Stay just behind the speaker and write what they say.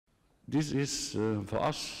This is, for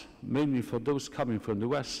us, mainly for those coming from the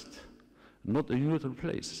West, not a neutral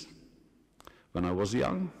place. When I was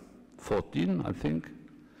young, 14, I think,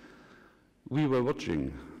 we were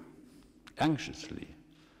watching anxiously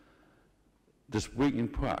the spring in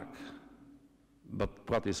Prague, but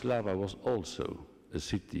Bratislava was also a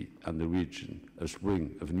city and a region, a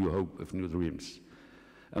spring of new hope, of new dreams.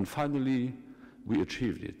 And finally, we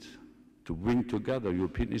achieved it, to bring together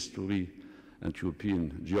European history and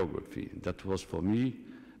European geography. That was for me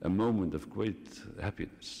a moment of great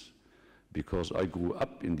happiness, because I grew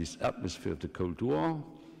up in this atmosphere of the Cold War,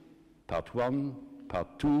 part one,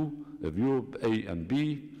 part two of Europe, A and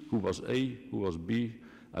B, who was A, who was B,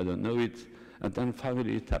 I don't know it, and then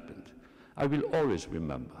finally it happened. I will always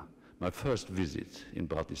remember my first visit in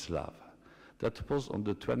Bratislava. That was on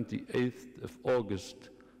the 28th of August,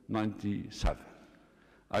 1997.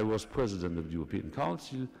 I was president of the European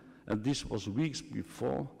Council, and this was weeks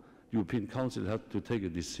before the European Council had to take a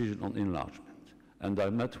decision on enlargement. And I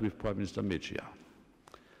met with Prime Minister Mejia.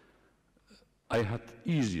 I had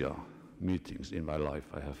easier meetings in my life,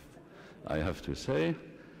 I have to say,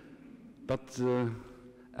 but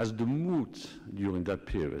as the mood during that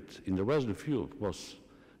period in the rest of Europe was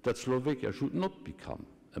that Slovakia should not become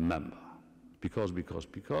a member, because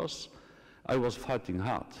I was fighting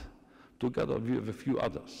hard, together with a few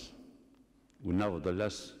others, who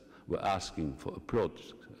nevertheless were asking for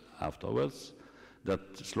applause afterwards, that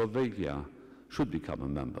Slovakia should become a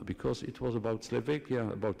member, because it was about Slovakia,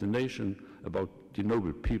 about the nation, about the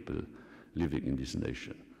noble people living in this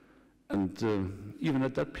nation. And even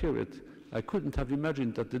at that period, I couldn't have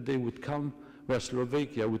imagined that the day would come where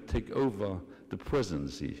Slovakia would take over the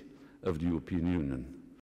presidency of the European Union.